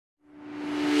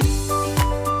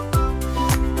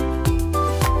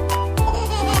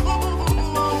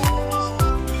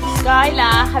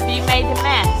Tyler, have you made a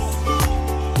mess?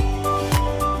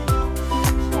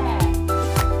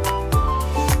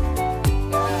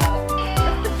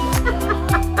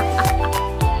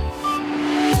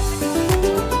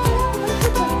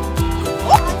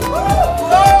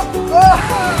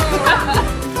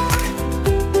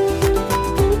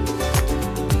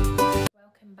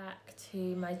 Welcome back to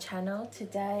my channel.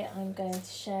 Today I'm going to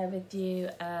share with you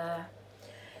a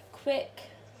quick,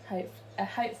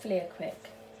 hopefully a quick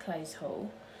clothes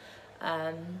haul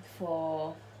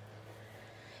for,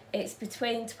 it's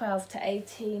between 12 to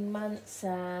 18 months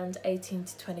and 18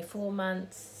 to 24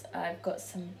 months. I've got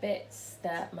some bits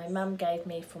that my mum gave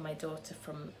me for my daughter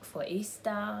for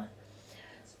Easter,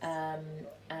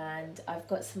 and I've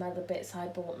got some other bits I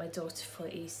bought my daughter for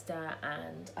Easter,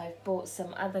 and I've bought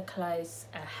some other clothes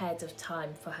ahead of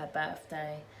time for her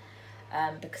birthday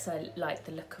because I like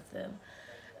the look of them.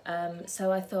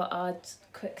 So I thought I'd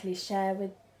quickly share with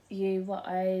you what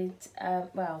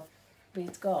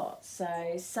we'd got. So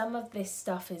some of this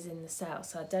stuff is in the sale,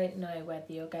 so I don't know whether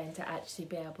you're going to actually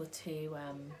be able to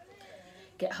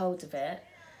get hold of it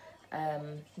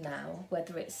now,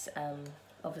 whether it's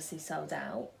obviously sold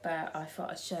out, but I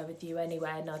thought I'd share with you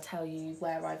anyway, and I'll tell you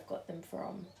where I've got them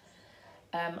from.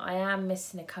 I am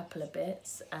missing a couple of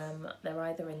bits. They're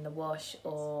either in the wash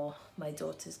or my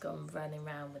daughter's gone running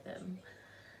around with them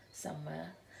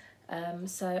somewhere.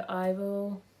 So I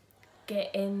will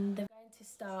get in. I'm going to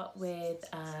start with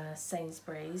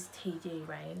Sainsbury's TD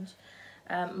range.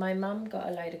 My mum got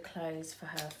a load of clothes for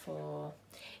her for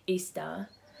Easter,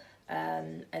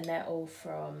 and they're all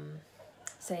from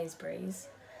Sainsbury's.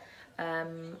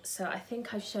 So I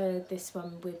think I've shared this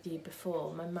one with you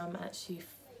before. My mum actually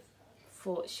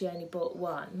thought she only bought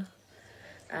one,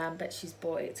 but she's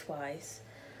bought it twice,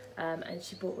 and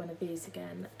she bought one of these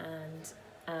again, and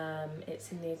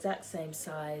it's in the exact same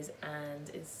size,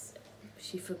 and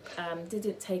she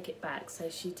didn't take it back, so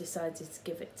she decided to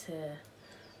give it to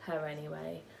her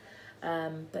anyway.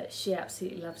 But she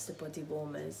absolutely loves the body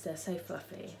warmers. They're so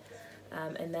fluffy,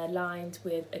 and they're lined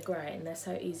with a grey, and they're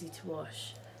so easy to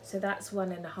wash. So that's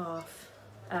 1.5,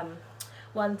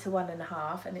 1 to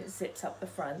 1.5, and it zips up the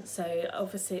front. So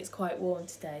obviously it's quite warm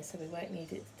today, so we won't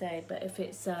need it today, but if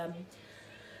it's a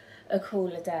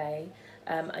cooler day,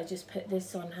 I just put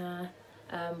this on her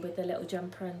with a little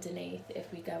jumper underneath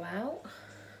if we go out.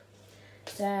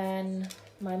 Then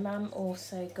my mum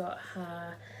also got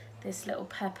her this little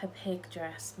Peppa Pig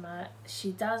dress.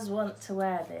 She does want to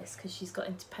wear this because she's got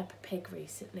into Peppa Pig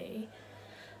recently,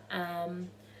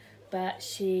 but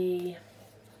she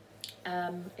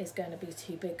is going to be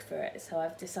too big for it, so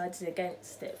I've decided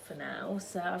against it for now,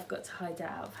 so I've got to hide it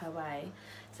out of her way.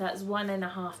 So that's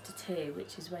 1.5 to 2,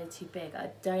 which is way too big.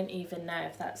 I don't even know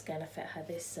if that's going to fit her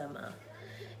this summer.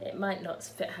 It might not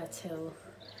fit her till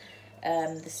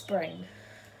the spring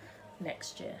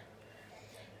next year.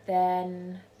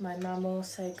 Then my mum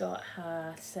also got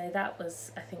her, so that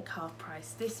was I think half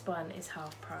price. This one is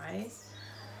half price.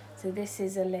 So this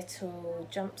is a little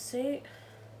jumpsuit,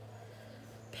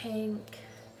 pink,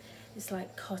 it's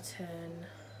like cotton.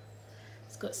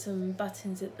 It's got some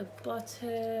buttons at the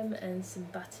bottom and some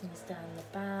buttons down the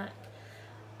back,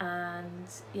 and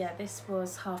yeah, this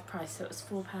was half price, so it was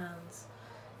 £4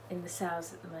 in the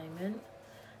sales at the moment.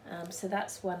 So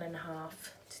that's 1.5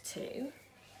 to 2.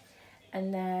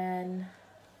 And then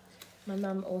my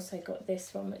mum also got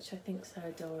this one, which I think is so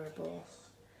adorable.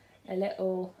 A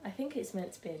little, I think it's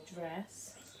meant to be a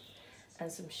dress,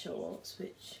 and some shorts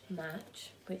which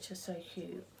match, which are so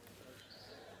cute.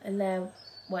 And they're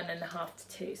 1.5 to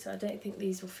 2, so I don't think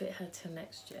these will fit her till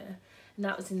next year. And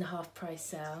that was in the half price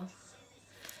sale.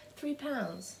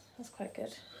 £3, that's quite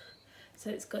good. So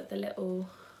it's got the little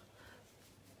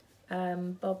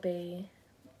bobby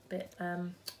bit,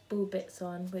 ball bits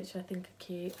on, which I think are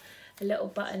cute. A little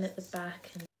button at the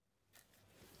back, and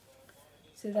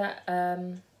so that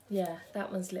yeah,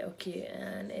 that one's little cute,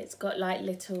 and it's got like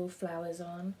little flowers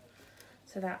on,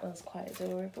 so that one's quite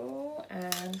adorable.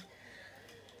 And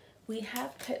we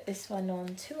have put this one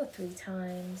on 2 or 3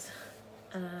 times.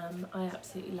 I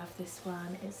absolutely love this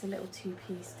one. It's a little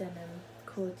 2-piece denim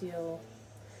cordial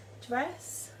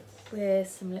dress with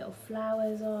some little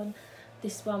flowers on.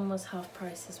 This one was half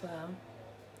price as well.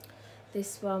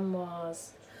 This one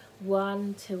was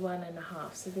 1 to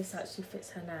 1.5, so this actually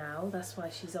fits her now. That's why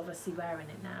she's obviously wearing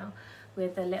it now,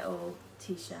 with a little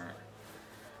t-shirt.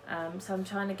 So I'm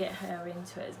trying to get her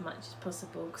into it as much as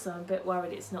possible, because I'm a bit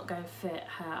worried it's not going to fit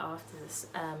her after this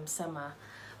summer,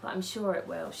 but I'm sure it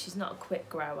will. She's not a quick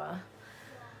grower.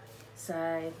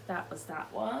 So that was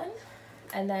that one.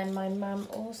 And then my mum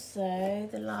also,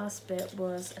 the last bit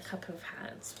was a couple of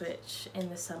hats, which in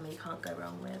the summer you can't go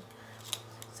wrong with.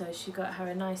 So she got her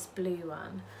a nice blue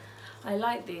one. I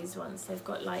like these ones, they've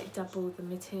got like double the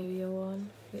material on,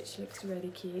 which looks really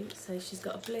cute. So she's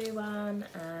got a blue one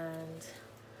and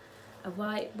a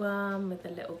white one with a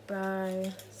little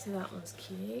bow, so that one's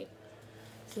cute.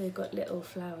 So they've got little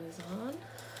flowers on.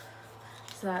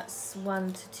 So that's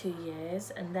 1 to 2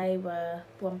 years, and they were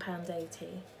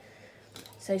 £1.80.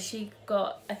 So she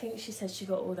got, I think she said she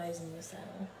got all those in the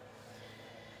sale.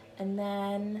 And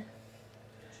then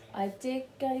I did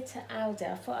go to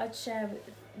Aldi. I thought I'd share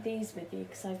these with you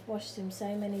because I've washed them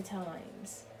so many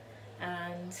times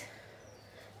and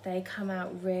they come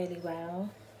out really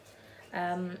well.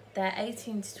 They're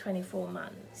 18 to 24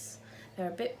 months. They're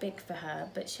a bit big for her,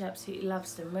 but she absolutely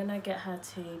loves them. When I get her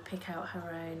to pick out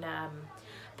her own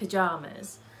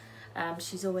pyjamas,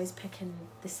 she's always picking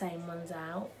the same ones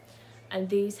out. And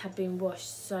these have been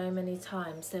washed so many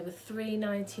times. They were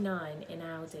 £3.99 in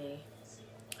Aldi.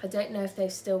 I don't know if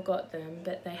they've still got them,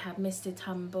 but they had Mr.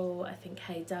 Tumble, I think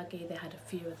Hey Dougie, they had a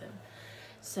few of them.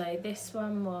 So this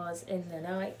one was in the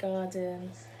Night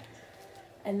Garden.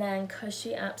 And then, because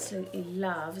she absolutely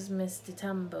loves Mr.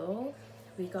 Tumble,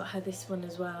 we got her this one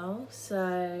as well.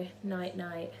 So Night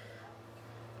Night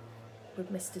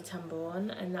with Mr. Tumble on,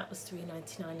 and that was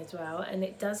 £3.99 as well. And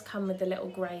it does come with the little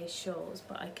greyish shawls,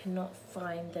 but I cannot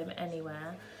find them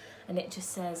anywhere. And it just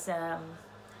says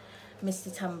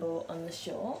Mr. Tumble on the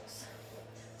shorts.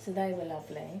 So they were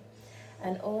lovely.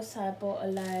 And also I bought a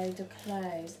load of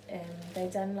clothes. They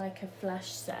done like a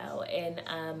flash sale in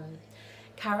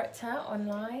Character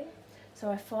online,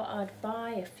 so I thought I'd buy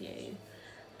a few,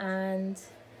 and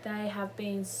they have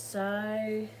been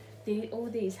so, all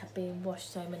these have been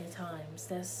washed so many times.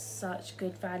 They're such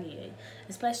good value,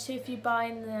 especially if you buy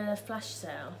in the flash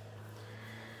sale.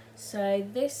 So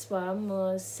this one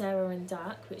was Sarah and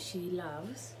Duck, which she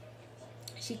loves.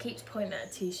 She keeps pointing at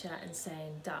a t-shirt and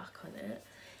saying duck on it.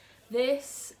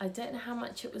 This, I don't know how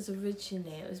much it was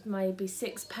originally, it was maybe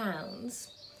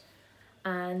 £6,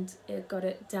 and it got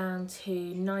it down to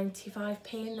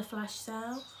 95p in the flash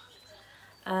sale.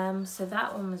 So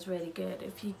that one was really good.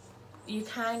 If you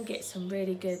can get some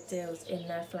really good deals in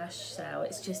their flash sale,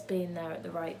 it's just being there at the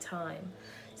right time.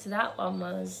 So that one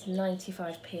was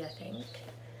 95p, I think.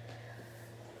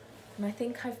 And I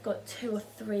think I've got 2 or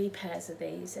 3 pairs of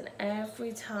these, and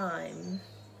every time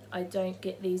I don't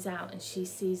get these out and she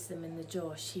sees them in the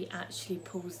drawer, she actually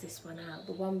pulls this one out,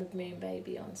 the one with Moon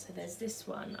Baby on. So there's this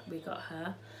one we got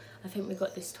her. I think we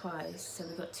got this twice, so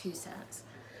we got 2 sets.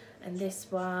 And this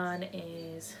one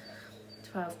is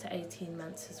 12 to 18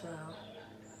 months as well.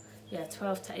 Yeah,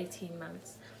 12 to 18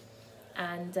 months.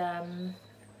 And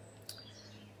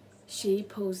she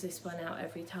pulls this one out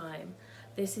every time.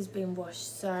 This has been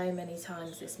washed so many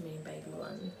times, this Moon Baby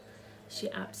one. She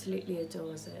absolutely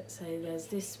adores it. So there's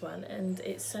this one, and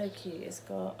it's so cute. It's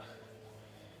got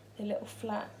the little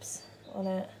flaps on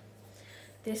it.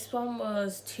 This one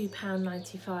was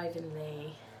 £2.95 in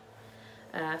the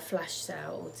flash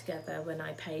sale altogether when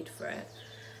I paid for it.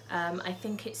 I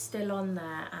think it's still on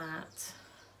there at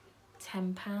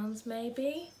 £10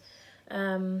 maybe,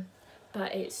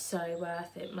 but it's so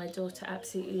worth it. My daughter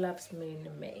absolutely loves Moon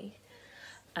and Me.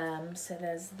 So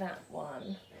there's that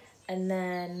one, and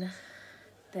then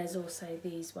there's also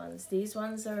these ones. These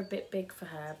ones are a bit big for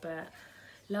her, but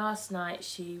last night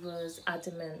she was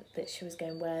adamant that she was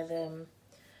going to wear them.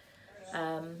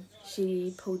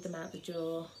 She pulled them out the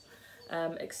drawer.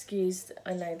 Excused,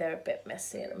 I know they're a bit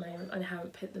messy at the moment. I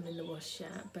haven't put them in the wash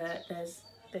yet, but there's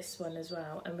this one as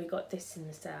well, and we got this in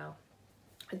the sale.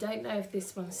 I don't know if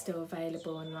this one's still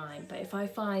available online, but if I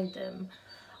find them,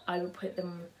 I will put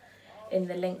them in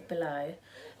the link below.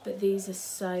 But these are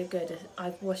so good.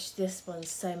 I've washed this one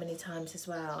so many times as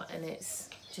well, and it's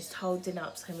just holding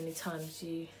up so many times.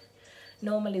 You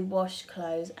normally wash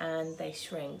clothes and they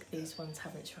shrink. These ones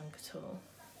haven't shrunk at all.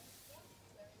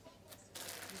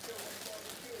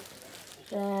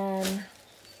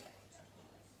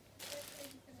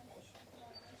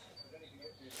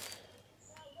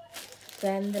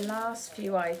 Then the last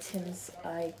few items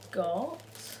I got,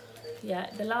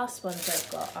 the last ones I've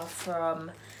got are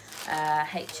from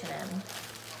H&M.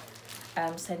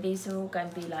 So these are all going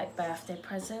to be like birthday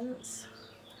presents.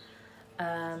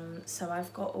 So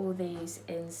I've got all these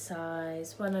in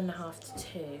size 1.5 to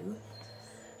 2.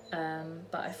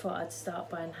 But I thought I'd start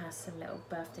buying her some little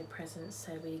birthday presents,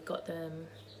 so we got them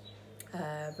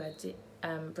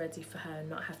ready for her and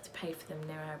not have to pay for them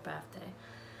near her birthday.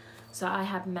 So I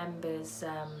have members,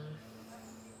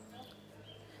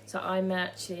 So I'm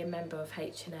actually a member of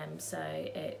H&M, so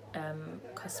it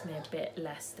cost me a bit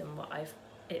less than what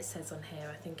it says on here.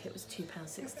 I think it was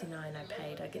 £2.69 I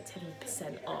paid. I get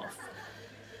 10% off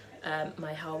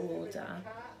my whole order.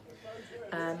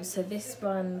 So this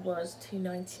one was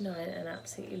 £2.99 and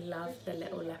absolutely love the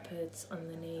little leopards on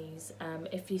the knees.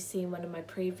 If you've seen one of my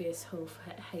previous haul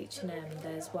for H&M,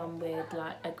 there's one with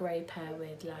like a grey pair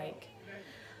with like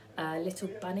little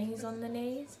bunnies on the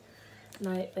knees.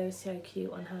 Like, they were so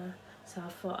cute on her, so I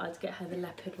thought I'd get her the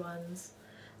leopard ones.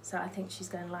 So I think she's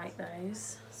going to like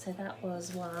those. So that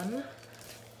was one.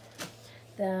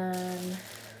 Then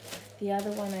the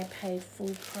other one I paid full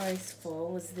price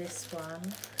for was this one.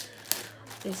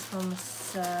 This one was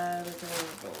so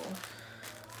adorable.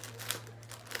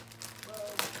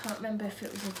 Can't remember if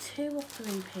it was a 2 or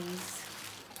 3 piece.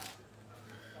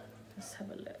 Let's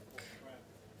have a look.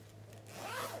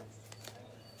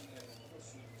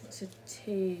 It's a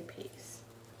 2 piece,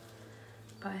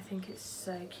 but I think it's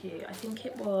so cute. I think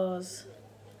it was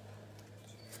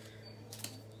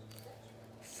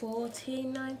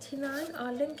 $14.99.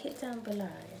 I'll link it down below.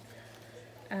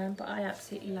 But I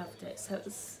absolutely loved it. So it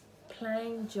was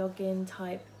plain jogging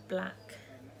type black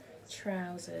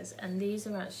trousers, and these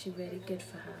are actually really good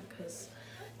for her because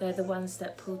they're the ones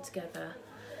that pull together,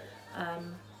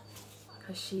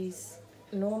 because she's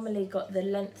normally got the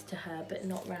length to her but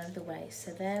not round the waist.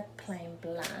 So they're plain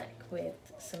black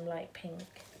with some light pink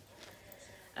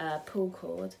pull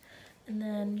cord. And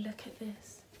then look at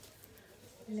this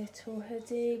little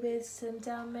hoodie with some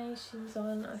Dalmatians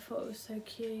on. I thought it was so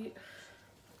cute.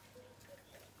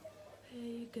 There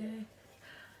you go.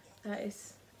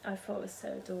 I thought it was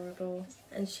so adorable,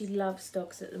 and she loves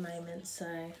dogs at the moment,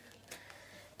 so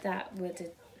that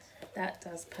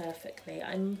does perfectly.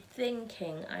 I'm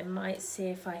thinking I might see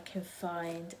if I can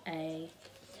find a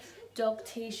dog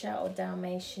t-shirt or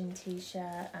Dalmatian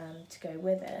t-shirt to go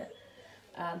with it,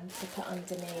 to put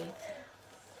underneath.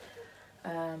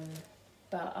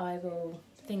 But I will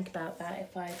think about that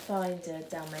if I find a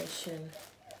Dalmatian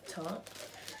top.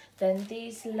 Then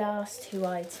these last 2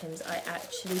 items I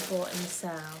actually bought in the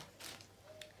sale.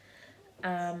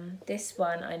 This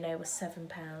one I know was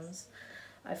 £7.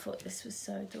 I thought this was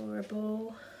so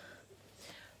adorable.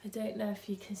 I don't know if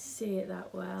you can see it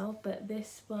that well, but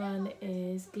this one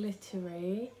is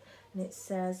glittery and it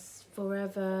says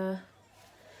Forever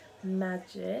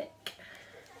Magic.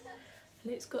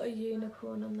 And it's got a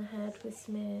unicorn on the head with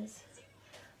smears.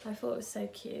 I thought it was so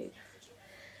cute.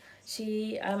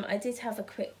 I did have a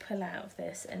quick pull out of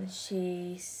this, and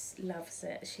she loves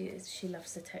it. She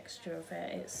loves the texture of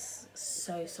it. It's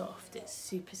so soft. It's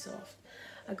super soft.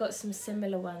 I got some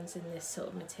similar ones in this sort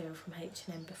of material from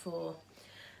H&M before.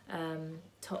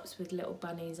 Tops with little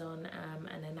bunnies on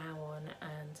and an owl on,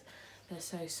 and they're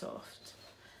so soft.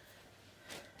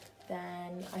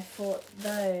 Then I thought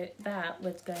though that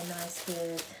would go nice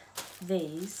with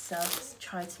these, so I'll just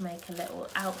try to make a little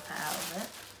outfit out of it.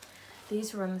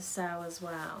 These were on the sale as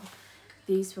well.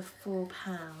 These were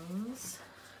 £4.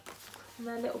 And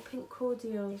they're little pink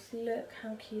cordials. Look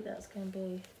how cute that's going to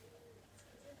be.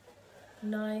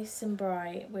 Nice and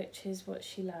bright, which is what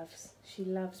she loves. She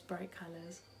loves bright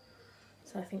colours.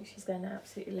 So I think she's going to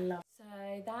absolutely love it.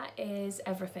 So that is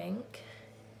everything.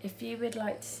 If you would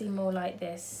like to see more like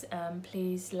this,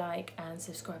 please like and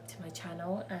subscribe to my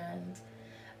channel.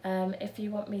 And if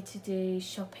you want me to do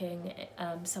shopping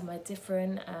somewhere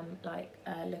different, like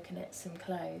looking at some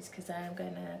clothes, because I am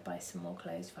going to buy some more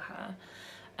clothes for her,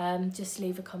 just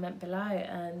leave a comment below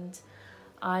and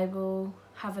I will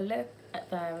have a look at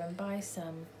there and buy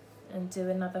some and do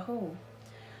another haul.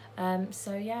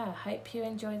 So yeah, hope you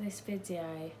enjoy this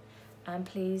video, and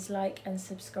please like and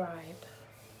subscribe.